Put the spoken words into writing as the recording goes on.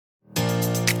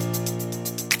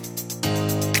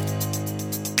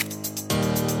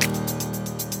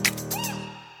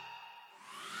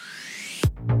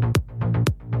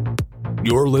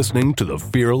You're listening to the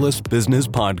Fearless Business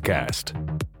Podcast.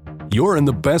 You're in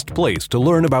the best place to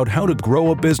learn about how to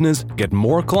grow a business, get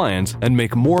more clients, and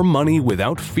make more money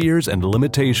without fears and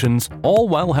limitations, all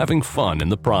while having fun in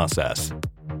the process.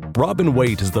 Robin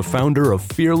Waite is the founder of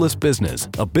Fearless Business,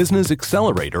 a business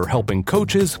accelerator helping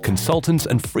coaches, consultants,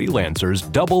 and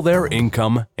freelancers double their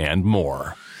income and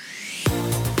more.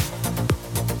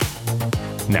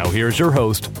 Now here's your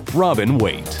host, Robin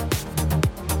Waite.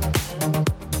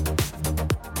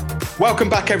 Welcome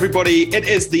back, everybody. It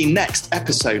is the next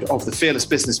episode of the Fearless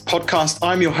Business Podcast.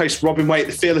 I'm your host, Robin Waite,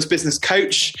 the Fearless Business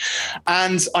Coach,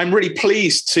 and I'm really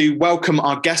pleased to welcome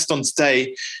our guest on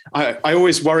today. I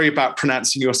always worry about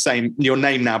pronouncing your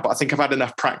name now, but I think I've had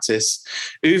enough practice.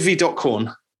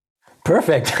 Dockhorn.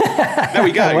 Perfect. There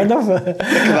we go. Wonderful.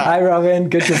 Hi, Robin.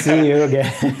 Good to see you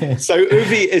again. So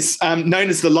Uvi is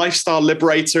known as the Lifestyle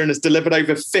Liberator and has delivered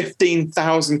over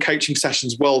 15,000 coaching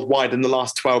sessions worldwide in the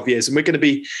last 12 years. And we're going to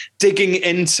be digging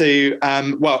into,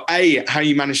 how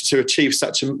you managed to achieve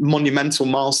such a monumental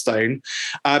milestone,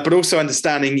 but also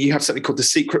understanding you have something called the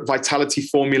Secret Vitality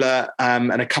Formula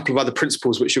and a couple of other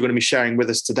principles which you're going to be sharing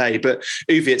with us today. But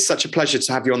Uvi, it's such a pleasure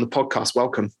to have you on the podcast.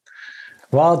 Welcome.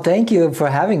 Well, thank you for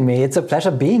having me. It's a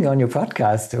pleasure being on your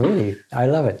podcast. Really, I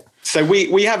love it. So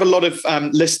we have a lot of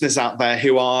listeners out there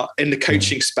who are in the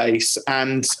coaching space,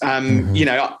 and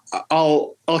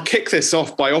I'll kick this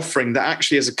off by offering that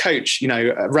actually, as a coach,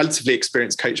 a relatively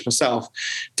experienced coach myself,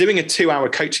 doing a 2-hour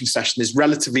coaching session is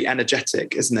relatively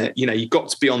energetic, isn't it? You've got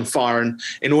to be on fire, and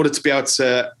in order to be able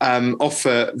to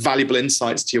offer valuable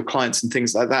insights to your clients and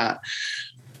things like that.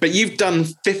 But you've done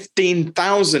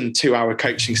 15,000 2-hour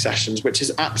coaching sessions, which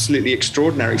is absolutely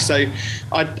extraordinary. So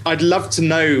I'd love to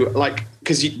know,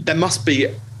 because there must be,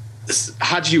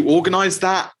 how do you organize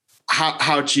that?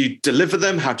 How do you deliver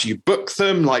them? How do you book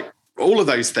them? All of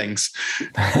those things.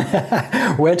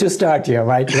 Where to start here,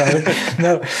 right?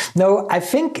 No. I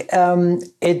think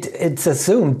it's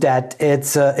assumed that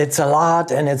it's a lot,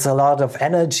 and it's a lot of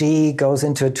energy goes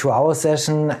into a 2-hour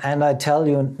session. And I tell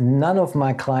you, none of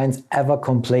my clients ever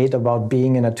complained about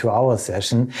being in a 2-hour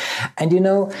session. And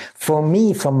for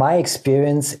me, from my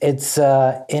experience, it's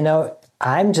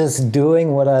I'm just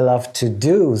doing what I love to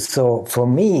do. So for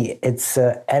me, it's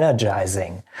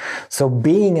energizing. So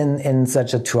being in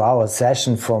such a 2-hour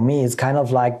session for me is kind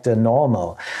of like the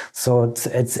normal. So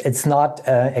it's not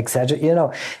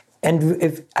exaggerated, And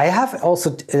if I have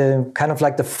also kind of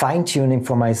like the fine tuning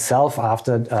for myself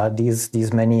after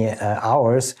these many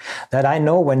hours, that I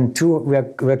know when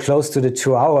we're close to the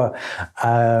 2-hour.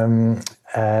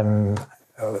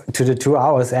 To the 2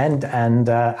 hours end, and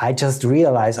I just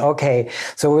realized, okay,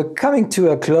 so we're coming to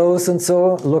a close, and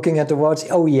so looking at the watch,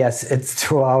 oh yes, it's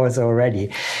 2 hours already.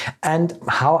 And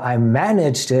how I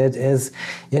managed it is,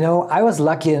 I was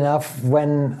lucky enough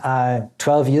when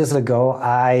 12 years ago,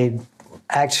 I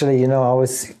actually,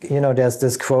 there's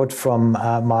this quote from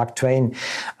Mark Twain,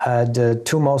 the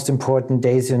 2 most important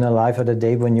days in your life are the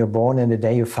day when you're born and the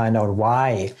day you find out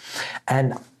why.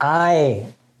 And I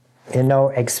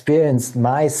experienced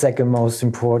my second most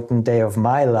important day of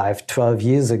my life 12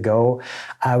 years ago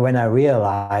when I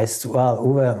realized, well,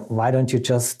 Uwe, why don't you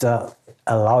just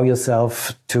allow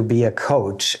yourself to be a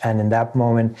coach? And in that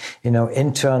moment,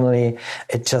 internally,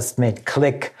 it just made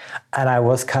click. And I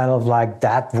was kind of like,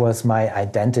 that was my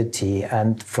identity.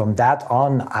 And from that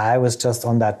on, I was just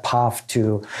on that path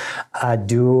to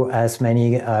do as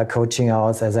many coaching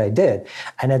hours as I did.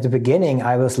 And at the beginning,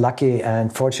 I was lucky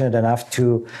and fortunate enough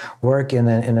to work in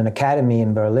an academy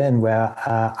in Berlin where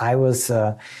I was,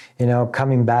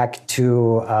 coming back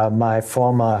to my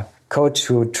former coach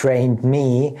who trained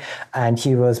me, and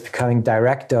he was becoming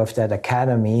director of that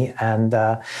academy. And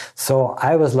so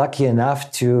I was lucky enough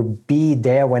to be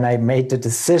there when I made the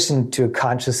decision to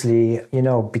consciously,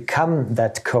 become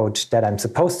that coach that I'm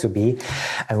supposed to be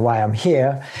and why I'm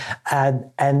here,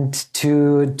 and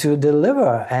to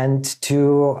deliver and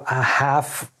to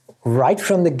have right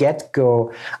from the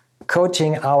get-go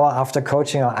coaching hour after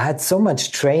coaching hour. I had so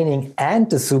much training and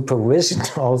the supervision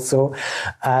also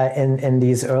in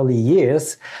these early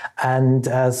years. And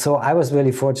so I was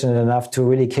really fortunate enough to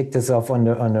really kick this off on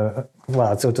the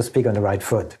so to speak, on the right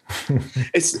foot.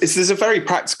 There's a very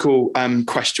practical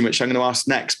question, which I'm going to ask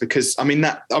next, because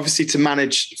that obviously to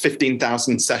manage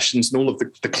 15,000 sessions and all of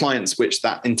the clients which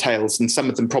that entails, and some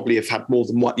of them probably have had more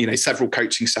than one, several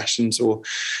coaching sessions or,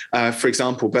 for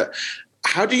example, but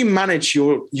how do you manage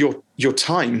your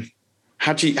time?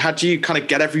 How do you kind of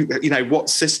get what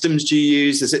systems do you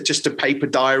use? Is it just a paper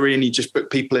diary and you just book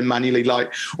people in manually,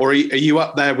 or are you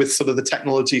up there with sort of the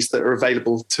technologies that are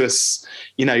available to us,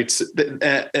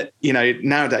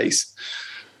 nowadays?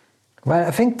 Well,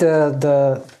 I think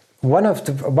the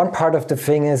one part of the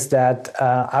thing is that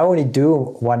I only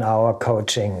do 1 hour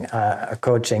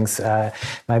coachings.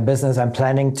 My business, I'm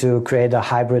planning to create a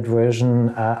hybrid version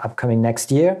upcoming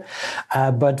next year.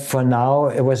 But for now,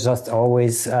 it was just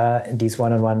always these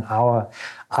 1-on-1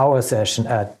 hour session,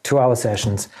 2 hour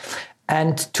sessions.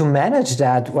 And to manage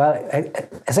that, well,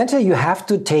 essentially you have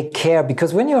to take care,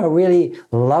 because when you are really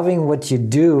loving what you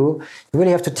do, you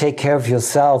really have to take care of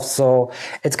yourself. So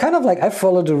it's kind of like I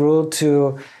follow the rule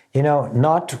to,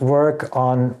 not work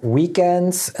on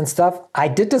weekends and stuff. I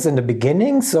did this in the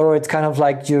beginning, so it's kind of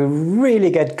like you really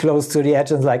get close to the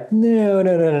edge and it's like,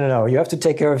 no. You have to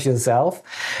take care of yourself.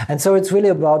 And so it's really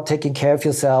about taking care of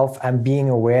yourself and being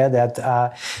aware that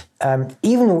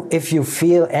even if you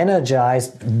feel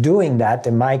energized doing that,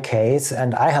 in my case,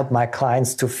 and I help my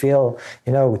clients to feel,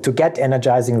 to get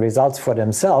energizing results for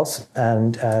themselves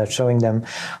and showing them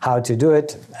how to do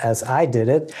it as I did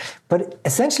it. But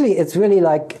essentially, it's really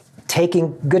like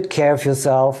taking good care of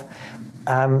yourself,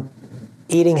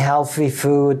 eating healthy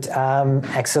food,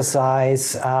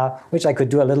 exercise, which I could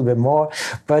do a little bit more,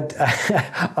 but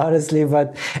honestly,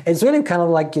 but it's really kind of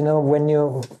like, I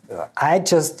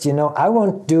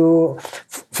won't do,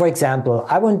 for example,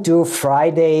 I won't do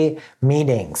Friday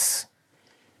meetings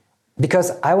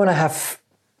because I want to have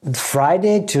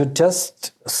Friday to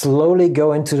just slowly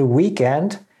go into the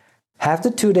weekend. Have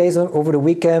the 2 days over the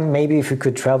weekend, maybe if you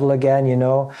could travel again,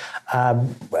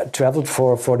 travel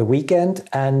for the weekend,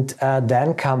 and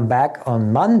then come back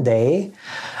on Monday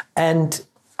and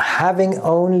having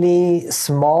only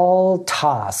small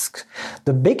tasks.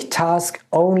 The big tasks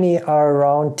only are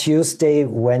around Tuesday,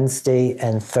 Wednesday,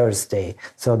 and Thursday.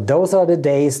 So those are the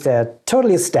days that are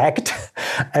totally stacked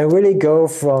and really go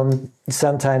from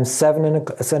sometimes 7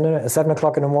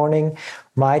 o'clock in the morning,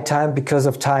 my time, because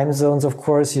of time zones, of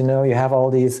course, you have all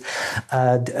these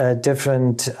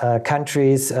different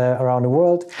countries around the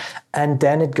world. And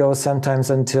then it goes sometimes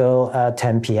until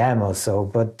 10 p.m. or so.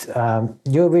 But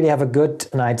you really have a good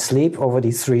night's sleep over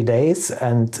these 3 days.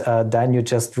 And then you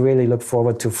just really look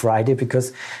forward to Friday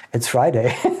because it's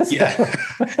Friday. Yeah.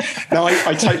 No,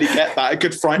 I totally get that. A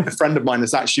good friend of mine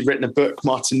has actually written a book,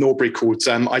 Martin Norbury, called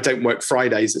I Don't Work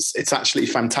Fridays. It's actually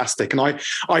fantastic. And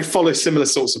I follow similar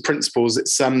sorts of principles.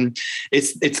 It's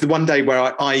the one day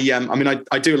where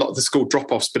I do a lot of the school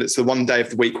drop-offs, but it's the one day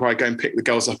of the week where I go and pick the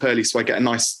girls up early. So I get a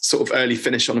nice sort of early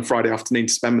finish on a Friday afternoon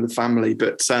to spend with the family.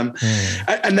 But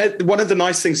and then one of the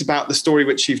nice things about the story,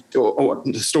 which you've, or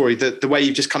the story, the way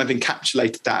you've just kind of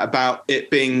encapsulated that about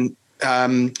it being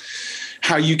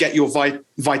how you get your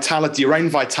vitality, your own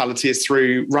vitality, is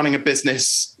through running a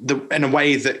business in a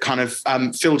way that kind of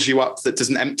fills you up, that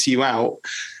doesn't empty you out,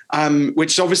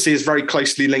 which obviously is very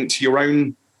closely linked to your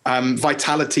own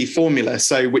vitality formula,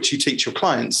 so which you teach your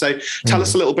clients. So tell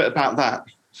us a little bit about that.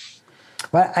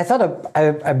 Well, I thought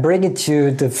I bring it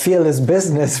to the Fearless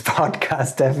Business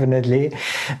podcast, definitely.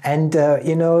 And,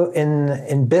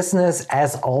 in business,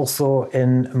 as also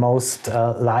in most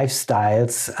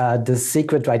lifestyles, the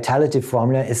secret vitality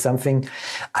formula is something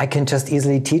I can just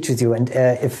easily teach with you. And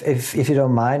if you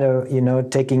don't mind,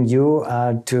 taking you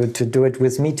to do it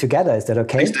with me together, is that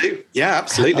okay? Please do. Yeah,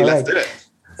 absolutely. Let's do it.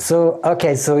 So,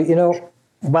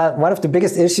 well, one of the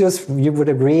biggest issues, you would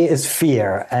agree, is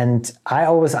fear. And I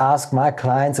always ask my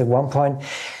clients at one point,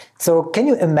 so can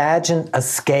you imagine a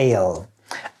scale?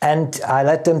 And I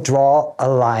let them draw a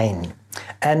line.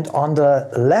 And on the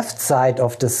left side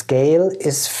of the scale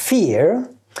is fear.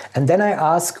 And then I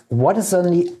ask, what is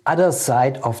on the other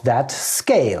side of that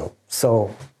scale? So,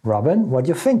 Robin, what do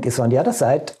you think is on the other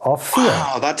side of fear?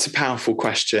 Wow, that's a powerful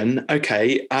question.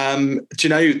 Okay. Do you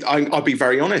know, I'll be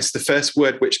very honest. The first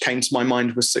word which came to my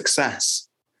mind was success.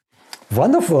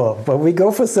 Wonderful. But we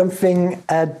go for something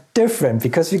different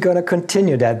because we're going to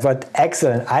continue that. But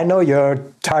excellent. I know you're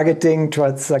targeting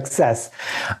towards success.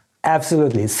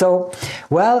 Absolutely. So,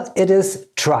 well, it is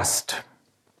trust.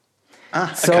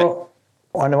 Okay. So,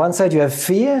 on the one side, you have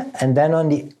fear, and then on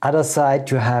the other side,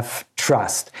 you have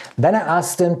trust. Then I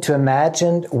asked them to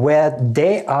imagine where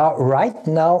they are right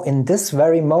now in this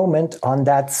very moment on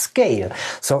that scale.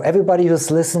 So everybody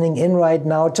who's listening in right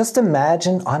now, just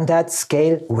imagine on that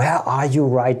scale, where are you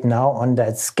right now on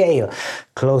that scale?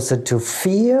 Closer to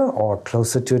fear or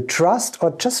closer to trust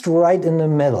or just right in the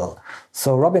middle?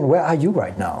 So Robin, where are you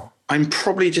right now? I'm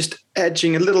probably just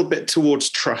edging a little bit towards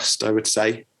trust, I would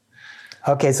say.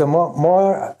 Okay, so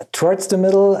more towards the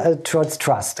middle, towards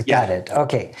trust. Yeah. Got it.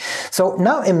 Okay. So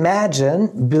now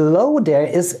imagine below there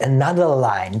is another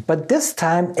line, but this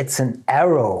time it's an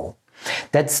arrow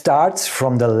that starts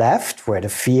from the left, where the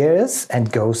fear is,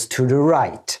 and goes to the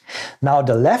right. Now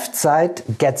the left side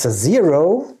gets a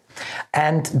 0,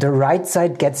 And the right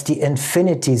side gets the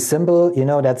infinity symbol. You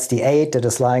know, that's the 8 that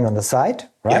is lying on the side,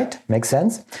 right? Yeah. Makes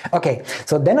sense? Okay,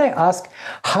 so then I ask,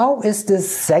 how is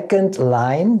this second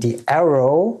line, the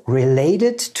arrow,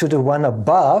 related to the one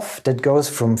above that goes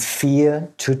from fear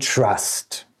to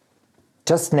trust?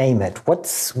 Just name it.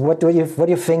 What do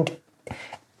you think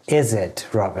is it,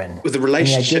 Robin? With the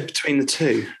relationship between the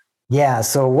two? Yeah,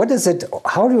 so what is it?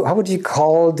 How would you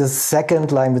call the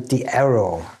second line with the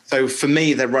arrow? So for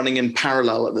me, they're running in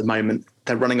parallel at the moment.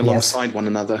 They're running alongside one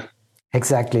another.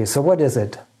 Exactly. So what is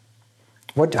it?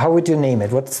 How would you name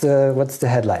it? What's the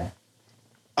headline?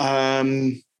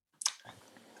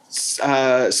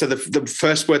 So the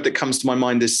first word that comes to my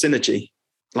mind is synergy,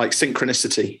 like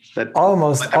synchronicity.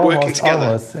 Almost.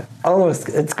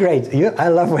 It's great. I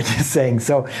love what you're saying.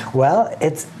 So, well,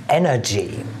 it's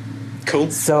energy.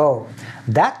 Cool. So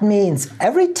that means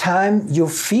every time you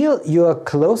feel you're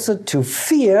closer to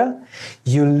fear,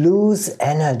 you lose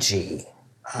energy.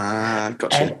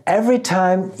 Gotcha. And every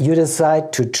time you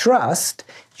decide to trust,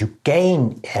 you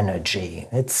gain energy.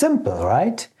 It's simple,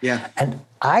 right? Yeah. And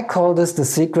I call this the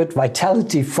secret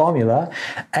vitality formula.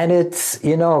 And it's,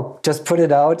 just put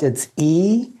it out. It's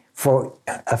E for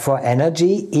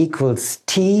energy equals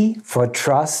T for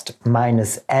trust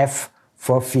minus F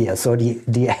for fear. So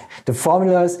the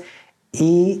formula is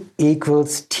E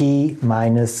equals T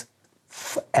minus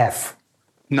F.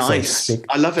 Nice. So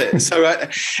I love it. So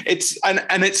it's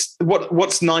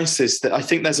what's nice is that I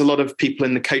think there's a lot of people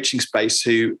in the coaching space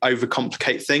who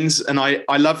overcomplicate things. And I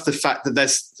love the fact that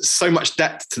there's so much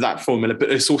depth to that formula, but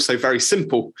it's also very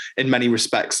simple in many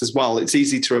respects as well. It's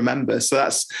easy to remember. So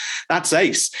that's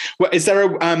ace. Well, is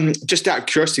there just out of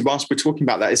curiosity, whilst we're talking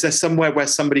about that, is there somewhere where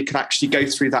somebody can actually go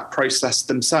through that process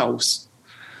themselves?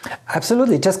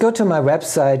 Absolutely. Just go to my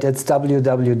website. It's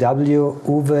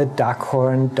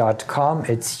www.uvedockhorn.com.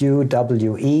 It's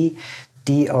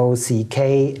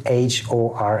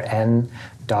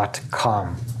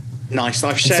UWEDOCKHORN.com. Nice.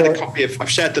 I've shared I've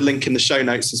shared the link in the show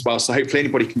notes as well. So hopefully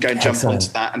anybody can go and jump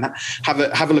onto that and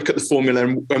have a look at the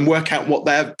formula and work out what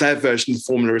their version of the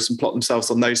formula is and plot themselves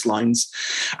on those lines.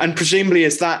 And presumably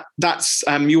that's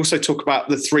you also talk about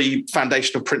the 3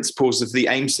 foundational principles of the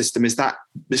AIM system. Is that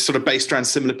sort of based around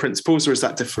similar principles or is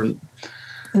that different?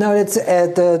 No, it's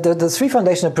the 3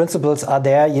 foundational principles are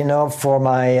there, for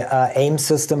my AIM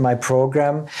system, my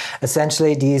program.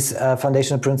 Essentially, these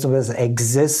foundational principles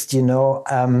exist,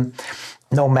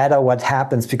 no matter what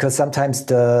happens, because sometimes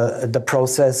the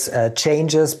process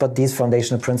changes, but these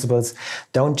foundational principles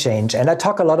don't change. And I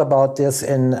talk a lot about this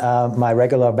in my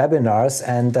regular webinars.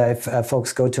 And if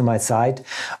folks go to my site,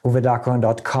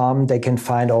 uvedockhorn.com, they can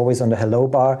find always on the hello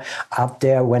bar up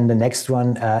there when the next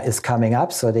one is coming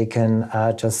up. So they can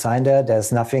just sign there.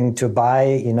 There's nothing to buy.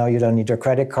 You don't need your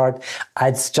credit card.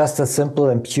 It's just a simple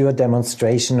and pure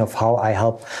demonstration of how I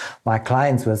help my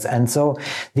clients with. And so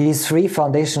these 3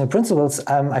 foundational principles,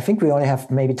 I think we only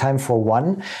have maybe time for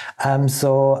one.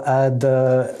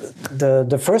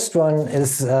 The first one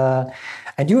is, I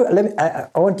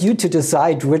want you to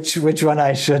decide which one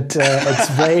I should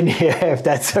explain here, if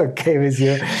that's okay with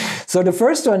you. So the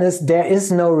first one is, there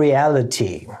is no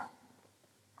reality.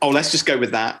 Oh, let's just go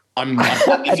with that. I'm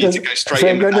happy for you to go straight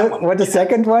in with that one. What the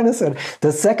second one is?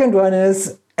 The second one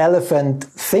is elephant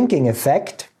thinking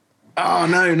effect. Oh,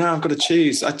 no, I've got to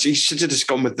choose. You should have just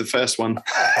gone with the first one.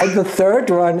 And the third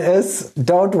one is,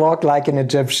 don't walk like an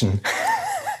Egyptian.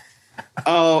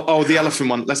 Oh, the elephant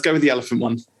one. Let's go with the elephant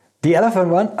one. The elephant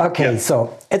one? Okay, yeah.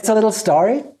 So it's a little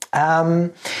story.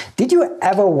 Did you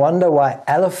ever wonder why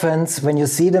elephants, when you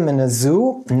see them in a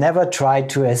zoo, never try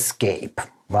to escape?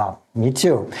 Well, me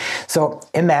too. So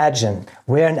imagine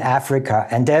we're in Africa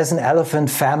and there's an elephant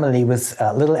family with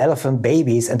little elephant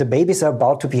babies, and the babies are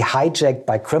about to be hijacked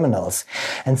by criminals.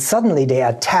 And suddenly they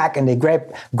attack and they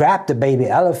grab the baby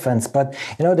elephants. But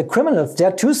the criminals,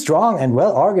 they're too strong and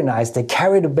well organized. They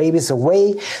carry the babies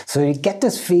away. So you get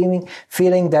this feeling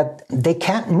that they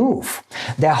can't move.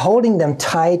 They're holding them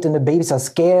tight and the babies are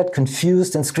scared,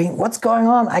 confused, and scream, "What's going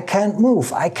on? I can't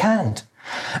move. I can't."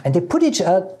 And they put each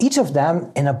of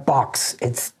them in a box.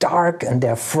 It's dark and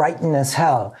they're frightened as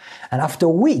hell. And after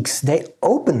weeks, they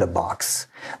open the box.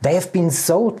 They have been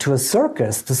sold to a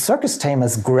circus. The circus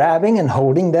tamers grabbing and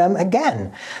holding them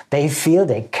again. They feel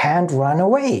they can't run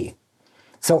away.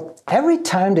 So every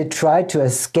time they try to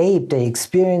escape, they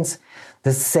experience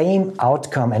the same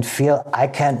outcome and feel, I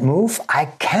can't move, I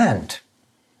can't.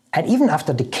 And even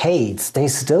after decades, they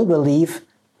still believe,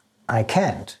 I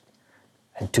can't.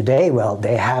 And today, well,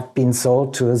 they have been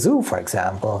sold to a zoo, for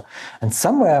example. And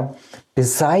somewhere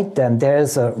beside them,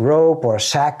 there's a rope or a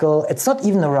shackle. It's not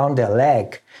even around their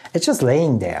leg. It's just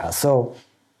laying there. So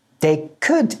they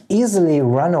could easily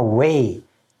run away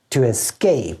to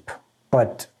escape,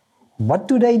 but what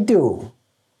do?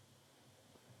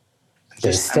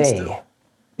 They stay.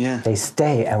 Yeah. They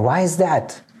stay. And why is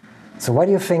that? So what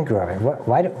do you think, Robin?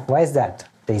 Why is that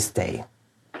they stay?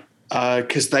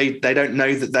 Because they don't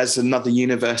know that there's another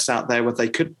universe out there where they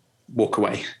could walk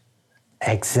away.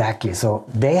 Exactly. So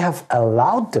they have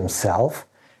allowed themselves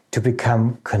to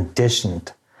become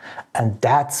conditioned. And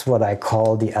that's what I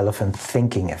call the elephant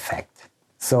thinking effect.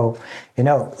 So,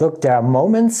 look, there are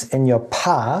moments in your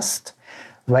past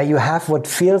where you have what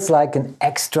feels like an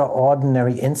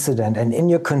extraordinary incident. And in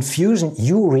your confusion,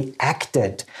 you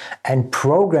reacted and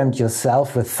programmed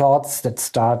yourself with thoughts that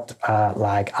start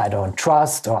like, I don't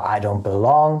trust or I don't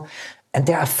belong. And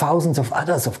there are thousands of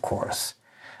others, of course.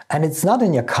 And it's not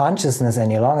in your consciousness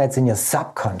any longer, it's in your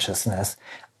subconsciousness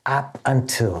up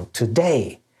until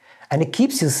today. And it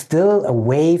keeps you still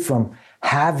away from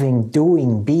having,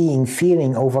 doing, being,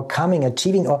 feeling, overcoming,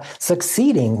 achieving, or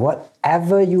succeeding,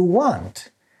 whatever you want.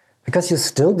 Because you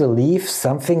still believe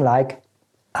something like,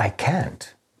 I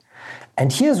can't.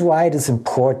 And here's why it is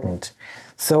important.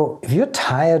 So if you're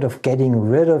tired of getting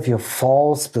rid of your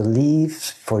false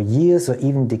beliefs for years or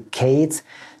even decades,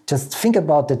 just think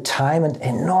about the time and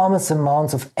enormous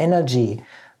amounts of energy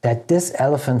that this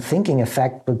elephant thinking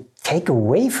effect will take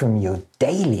away from you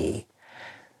daily.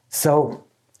 So,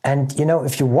 and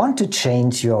if you want to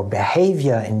change your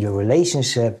behavior in your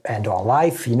relationship and or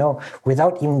life,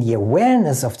 without even the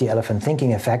awareness of the elephant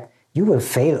thinking effect, you will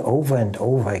fail over and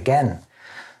over again.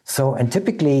 So, and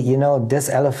typically, this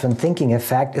elephant thinking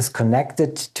effect is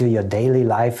connected to your daily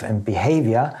life and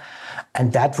behavior.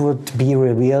 And that would be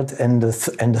revealed in the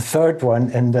third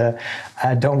one, in the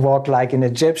Don't Walk Like an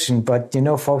Egyptian. But,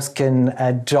 folks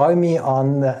can join me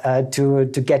on to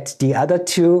get the other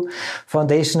two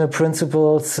foundational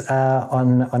principles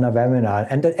on a webinar.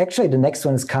 And actually, the next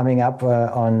one is coming up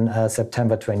on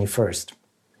September 21st.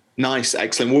 Nice,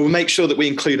 excellent. Well, we'll make sure that we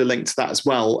include a link to that as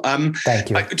well. Thank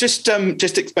you. Just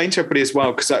explain to everybody as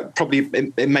well, because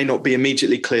it may not be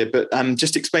immediately clear, but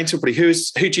just explain to everybody who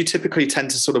do you typically tend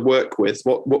to sort of work with?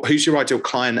 Who's your ideal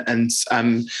client, and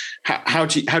how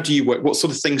do you work? What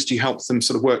sort of things do you help them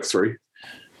sort of work through?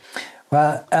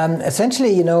 Well,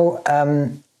 essentially,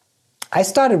 I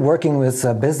started working with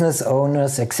business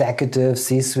owners, executives,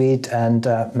 C-suite, and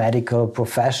medical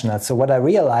professionals. So what I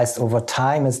realized over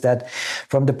time is that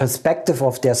from the perspective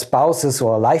of their spouses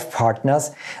or life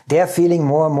partners, they're feeling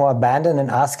more and more abandoned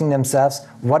and asking themselves,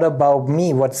 what about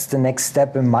me? What's the next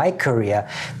step in my career?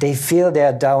 They feel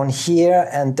they're down here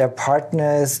and their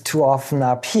partner is too often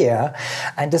up here.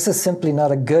 And this is simply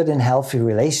not a good and healthy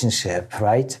relationship,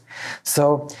 right?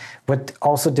 So what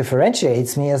also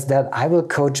differentiates me is that I will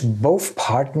coach both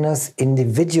partners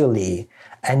individually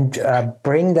and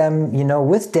bring them,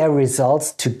 with their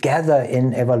results together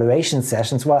in evaluation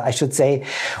sessions. Well, I should say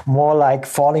more like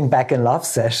falling back in love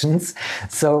sessions,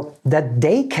 so that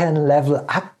they can level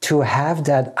up to have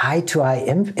that eye-to-eye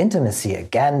intimacy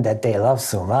again that they love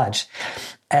so much.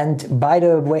 And by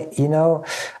the way,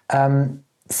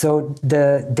 so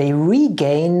they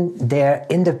regain their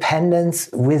independence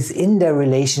within their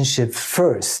relationship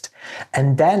first.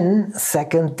 And then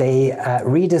second, they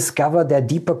rediscover their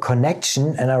deeper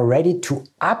connection and are ready to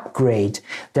upgrade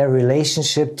their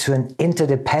relationship to an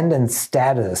interdependent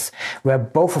status where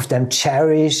both of them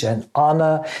cherish and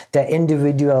honor their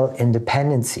individual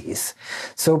independencies.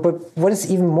 So, but what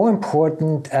is even more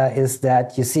important is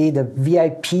that you see the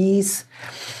VIPs,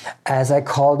 as I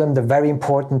call them, the very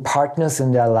important partners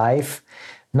in their life,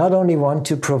 not only want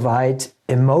to provide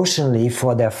emotionally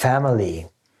for their family,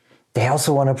 they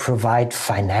also want to provide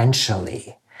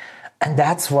financially. And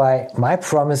that's why my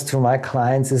promise to my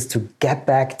clients is to get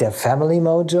back their family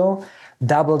mojo,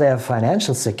 double their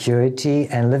financial security,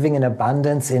 and living in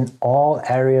abundance in all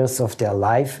areas of their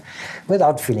life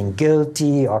without feeling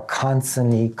guilty or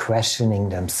constantly questioning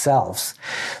themselves.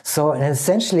 So, and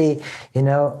essentially,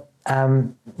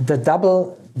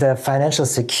 the financial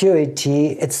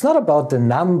security, it's not about the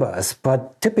numbers,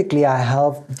 but typically I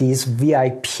help these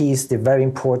VIPs, the very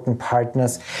important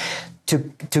partners, to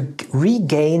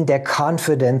regain their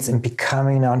confidence in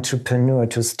becoming an entrepreneur,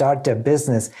 to start their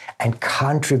business and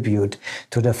contribute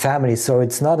to the family. So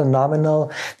it's not a nominal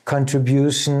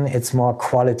contribution, it's more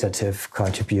qualitative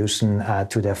contribution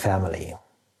to their family.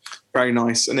 Very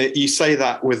nice. And you say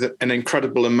that with an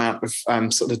incredible amount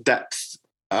of sort of depth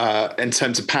in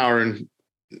terms of power and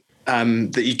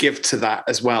that you give to that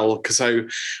as well. Because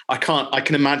I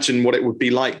can imagine what it would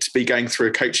be like to be going through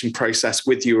a coaching process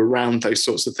with you around those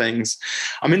sorts of things.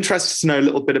 I'm interested to know a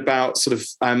little bit about sort of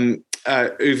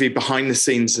Uwe behind the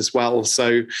scenes as well.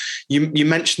 So you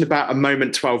mentioned about a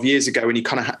moment 12 years ago when you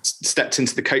kind of stepped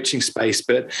into the coaching space,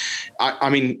 but I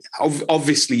mean,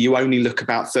 obviously you only look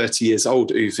about 30 years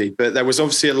old, Uwe, but there was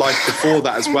obviously a life before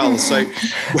that as well. So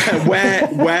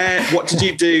what did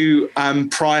you do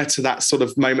prior to that sort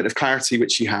of moment of clarity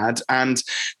which you had? And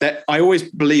that I always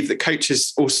believe that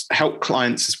coaches also help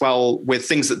clients as well with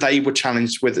things that they were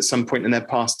challenged with at some point in their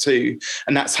past too.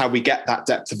 And that's how we get that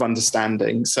depth of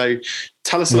understanding. So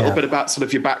tell us a little bit about sort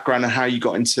of your background and how you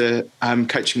got into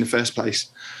coaching in the first place.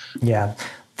 Yeah.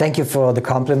 Thank you for the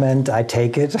compliment. I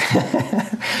take it.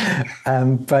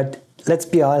 But let's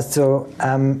be honest. So,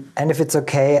 and if it's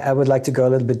okay, I would like to go a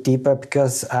little bit deeper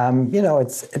because,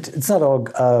 it's not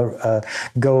all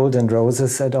gold and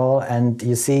roses at all. And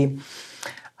you see,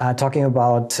 talking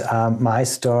about my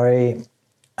story,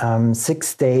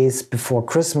 6 days before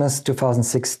Christmas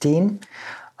 2016,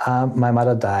 my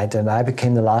mother died and I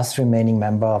became the last remaining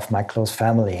member of my close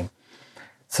family.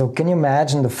 So can you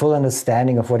imagine the full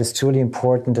understanding of what is truly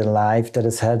important in life that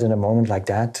is held in a moment like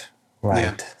that? Right.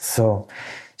 Yeah. So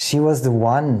she was the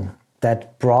one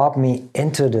that brought me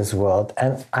into this world.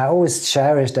 And I always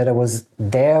cherished that I was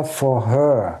there for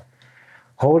her,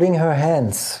 holding her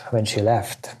hands when she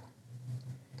left.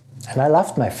 And I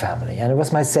loved my family and it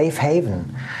was my safe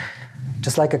haven.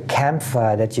 Just like a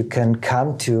campfire that you can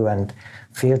come to and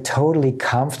feel totally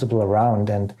comfortable around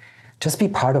and just be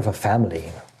part of a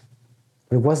family.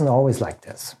 But it wasn't always like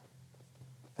this.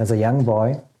 As a young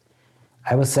boy,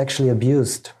 I was sexually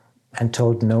abused and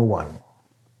told no one.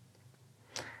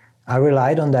 I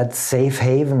relied on that safe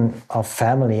haven of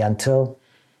family until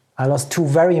I lost two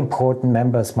very important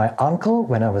members, my uncle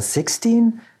when I was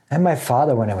 16 and my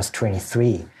father when I was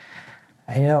 23.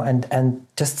 And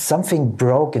just something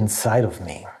broke inside of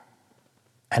me.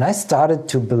 And I started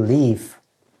to believe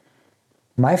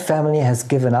my family has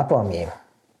given up on me.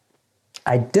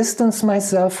 I distanced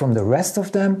myself from the rest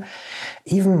of them,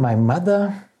 even my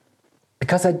mother,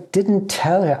 because I didn't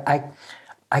tell her.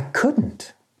 I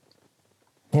couldn't.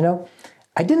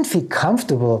 I didn't feel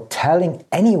comfortable telling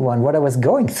anyone what I was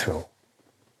going through.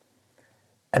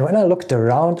 And when I looked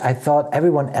around, I thought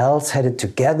everyone else had it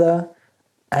together,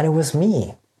 and it was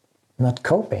me not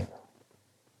coping.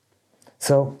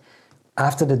 So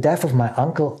after the death of my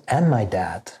uncle and my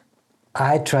dad,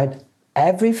 I tried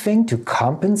everything to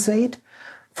compensate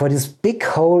for this big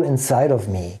hole inside of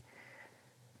me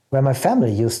where my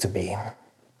family used to be.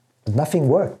 But nothing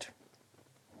worked.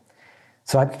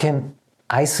 So I became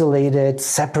isolated,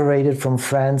 separated from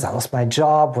friends. I lost my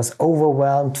job, was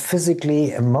overwhelmed,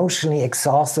 physically, emotionally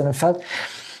exhausted, and felt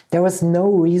there was no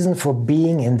reason for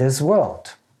being in this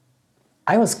world.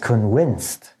 I was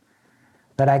convinced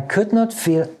that I could not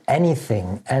feel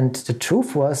anything. And the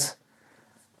truth was,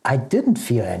 I didn't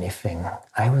feel anything.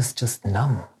 I was just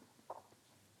numb.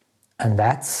 And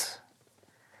that's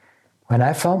when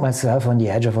I found myself on the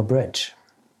edge of a bridge.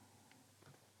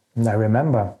 And I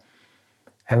remember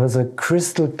it was a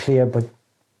crystal clear but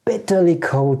bitterly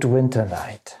cold winter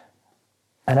night.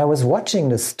 And I was watching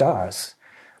the stars,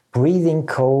 breathing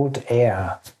cold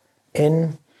air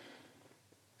in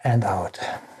and out.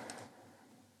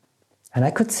 And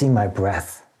I could see my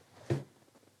breath.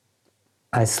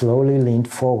 I slowly leaned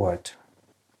forward.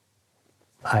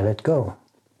 I let go.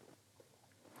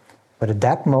 But at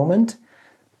that moment,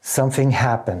 something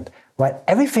happened. While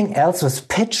everything else was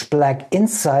pitch black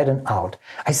inside and out,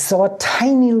 I saw a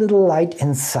tiny little light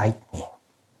inside me.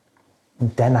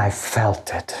 And then I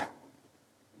felt it.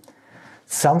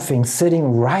 Something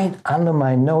sitting right under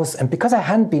my nose, and because I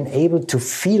hadn't been able to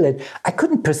feel it, I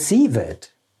couldn't perceive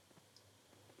it.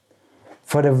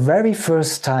 For the very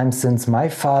first time since my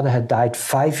father had died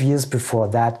 5 years before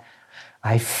that,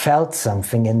 I felt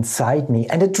something inside me,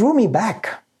 and it drew me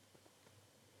back.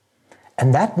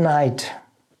 And that night,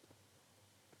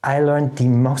 I learned the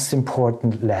most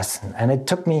important lesson. And it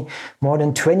took me more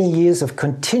than 20 years of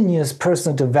continuous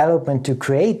personal development to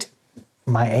create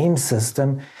my AIM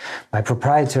system, my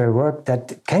proprietary work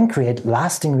that can create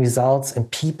lasting results in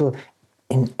people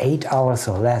in 8 hours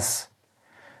or less.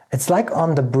 It's like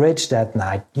on the bridge that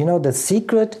night. The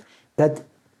secret that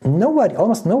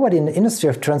almost nobody in the industry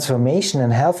of transformation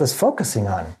and health is focusing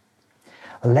on.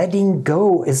 Letting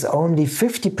go is only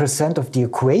 50% of the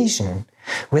equation.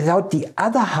 Without the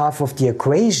other half of the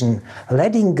equation,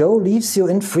 letting go leaves you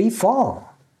in free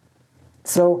fall.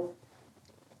 So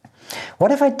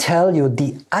What if I tell you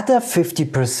the other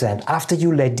 50% after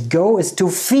you let go is to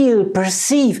feel,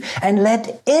 perceive, and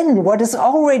let in what is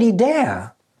already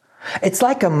there? It's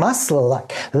like a muscle,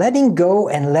 like letting go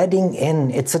and letting in.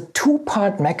 It's a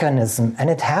two-part mechanism, and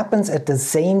it happens at the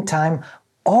same time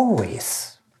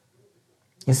always.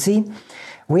 You see,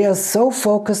 we are so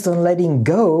focused on letting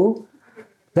go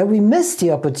that we miss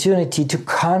the opportunity to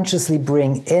consciously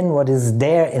bring in what is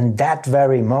there in that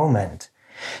very moment,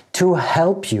 to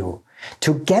help you,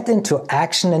 to get into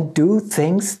action and do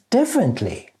things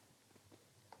differently.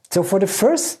 So for the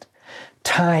first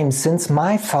time since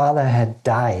my father had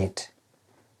died,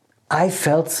 I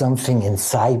felt something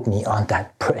inside me on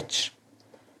that bridge,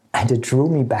 and it drew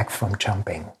me back from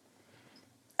jumping.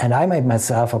 And I made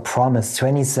myself a promise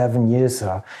 27 years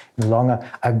or longer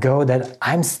ago that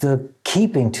I'm still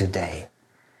keeping today,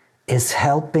 is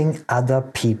helping other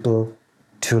people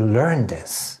to learn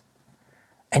this.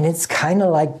 And it's kind of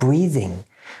like breathing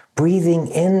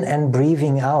in and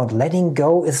breathing out. Letting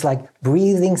go is like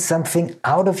breathing something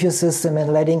out of your system,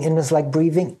 and letting in is like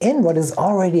breathing in what is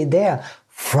already there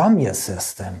from your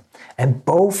system. And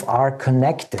both are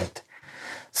connected.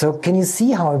 So can you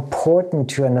see how important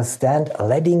to understand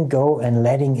letting go and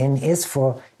letting in is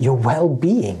for your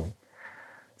well-being?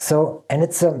 So, and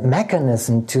it's a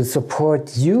mechanism to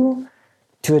support you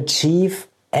to achieve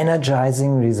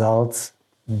energizing results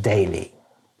daily.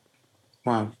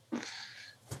 Wow.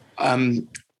 I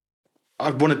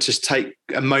want to just take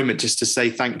a moment just to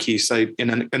say thank you. So,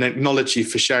 and acknowledge you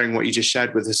for sharing what you just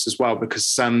shared with us as well,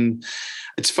 because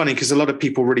it's funny because a lot of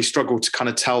people really struggle to kind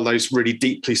of tell those really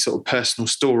deeply sort of personal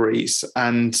stories.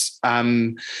 And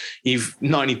you've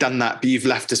not only done that, but you've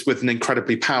left us with an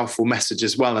incredibly powerful message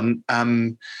as well. And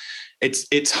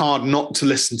it's hard not to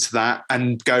listen to that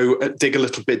and go dig a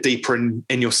little bit deeper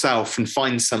in yourself and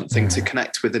find something to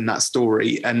connect with in that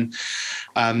story. And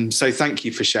so thank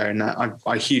you for sharing that.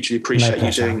 I hugely appreciate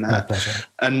you doing that. My pleasure.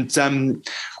 And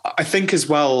I think as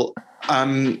well,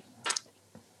 one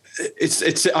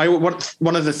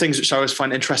of the things which I always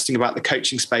find interesting about the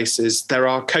coaching space is there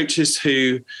are coaches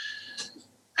who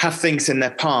have things in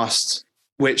their past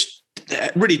which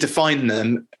really define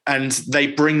them, and they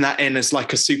bring that in as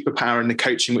like a superpower in the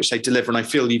coaching which they deliver. And I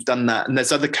feel you've done that. And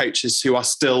there's other coaches who are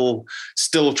still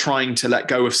trying to let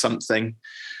go of something.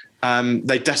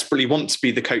 They desperately want to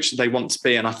be the coach that they want to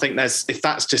be. And I think if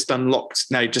that's just unlocked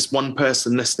now, just one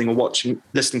person listening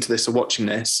to this or watching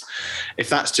this, if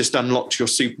that's just unlocked your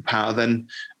superpower, then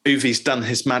Uwe's done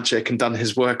his magic and done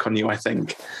his work on you, I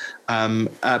think.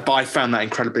 But I found that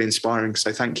incredibly inspiring.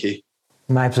 So thank you.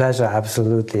 My pleasure.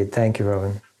 Absolutely. Thank you,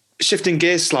 Robin. Shifting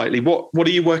gears slightly, what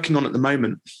are you working on at the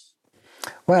moment?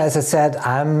 Well, as I said,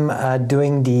 I'm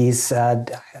doing these, I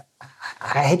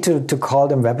hate to call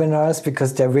them webinars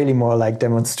because they're really more like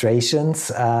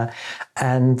demonstrations.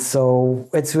 And so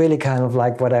it's really kind of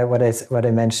like what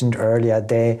I mentioned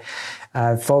earlier.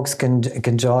 Folks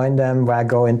can join them where I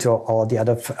go into all the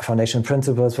other foundation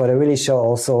principles, but I really show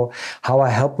also how I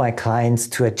help my clients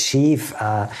to achieve,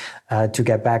 to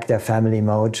get back their family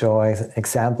mojo.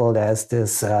 Example, there's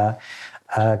this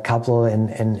couple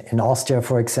in Austria,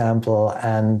 for example,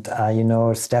 and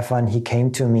Stefan, he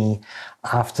came to me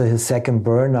after his second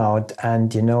burnout,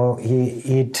 and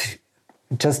he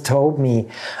just told me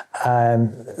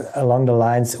along the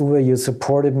lines, Uwe, you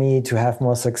supported me to have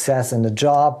more success in the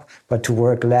job, but to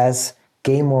work less,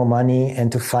 gain more money,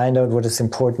 and to find out what is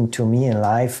important to me in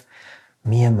life,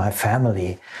 me and my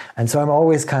family. And so I'm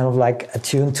always kind of like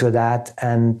attuned to that.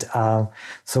 And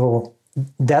so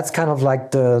that's kind of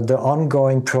like the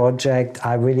ongoing project.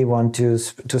 I really want to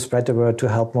spread the word, to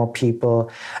help more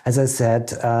people. As I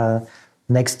said,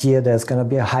 next year there's going to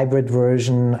be a hybrid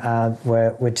version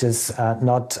which is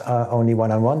not only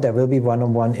one-on-one. There will be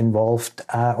one-on-one involved.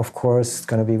 Of course, it's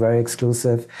going to be very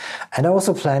exclusive. And I'm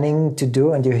also planning to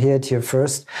do, and you hear it here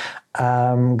first,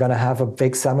 I'm going to have a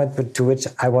big summit to which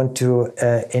I want to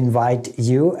invite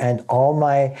you and all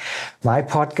my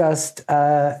podcast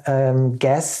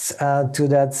guests to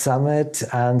that summit.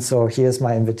 And so here's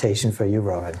my invitation for you,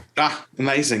 Robin.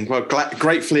 Amazing. Well,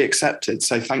 gratefully accepted.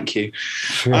 So thank you.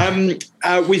 Sure.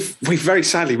 We've very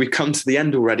sadly, we've come to the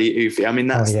end already, Uwe. I mean,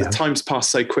 the time's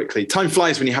passed so quickly. Time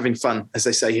flies when you're having fun, as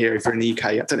they say here over in the UK.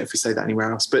 I don't know if we say that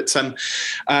anywhere else, but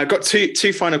got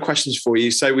two final questions for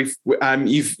you. So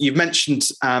you've mentioned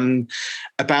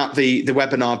about the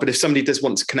webinar, but if somebody does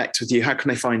want to connect with you, how can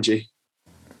they find you?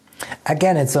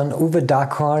 Again, it's on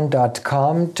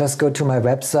uvedockhorn.com. Just go to my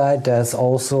website. There's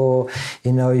also,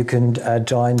 you can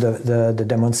join the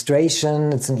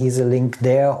demonstration. It's an easy link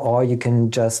there, or you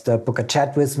can just book a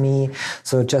chat with me.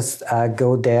 So just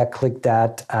go there, click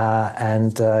that,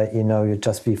 and you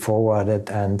just be forwarded,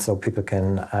 and so people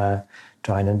can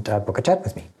join and book a chat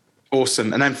with me.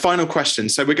 Awesome. And then final question.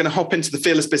 So we're going to hop into the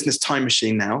Fearless Business time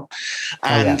machine now.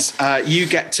 And you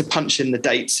get to punch in the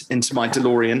date into my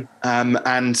DeLorean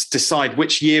and decide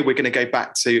which year we're going to go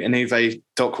back to in Uwe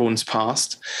Dockhorn's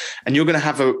past. And you're going to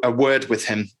have a word with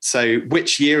him. So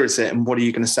which year is it and what are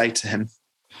you going to say to him?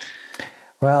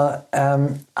 Well,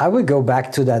 I will go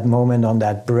back to that moment on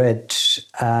that bridge,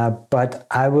 but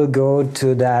I will go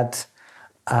to that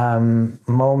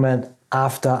moment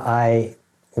after I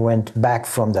went back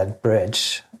from that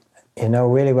bridge,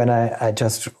 really when I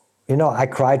just, I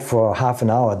cried for half an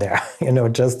hour there,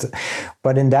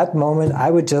 but in that moment,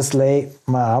 I would just lay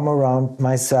my arm around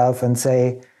myself and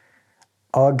say,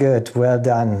 all good, well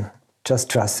done. Just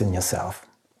trust in yourself.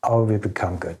 All will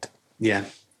become good. Yeah.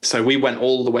 So we went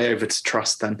all the way over to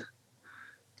trust then.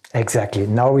 Exactly.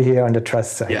 Now we're here on the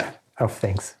trust side. Yeah. Of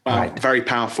things. Wow, right. Very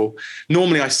powerful.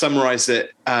 Normally I summarize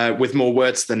it with more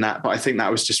words than that, but I think that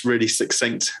was just really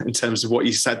succinct in terms of what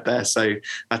you said there. So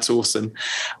that's awesome.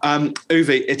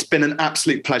 Uwe, it's been an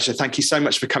absolute pleasure. Thank you so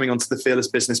much for coming onto the Fearless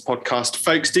Business podcast.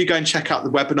 Folks, do go and check out the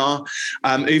webinar.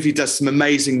 Uwe does some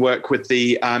amazing work with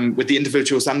the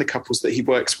individuals and the couples that he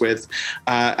works with.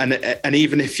 And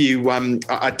even if you,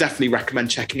 I definitely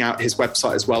recommend checking out his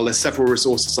website as well. There's several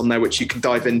resources on there which you can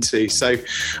dive into. So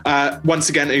once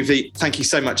again, Uwe, thank you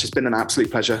so much. It's been an absolute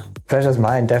pleasure. Pleasure's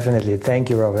mine, definitely. Thank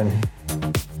you, Robin.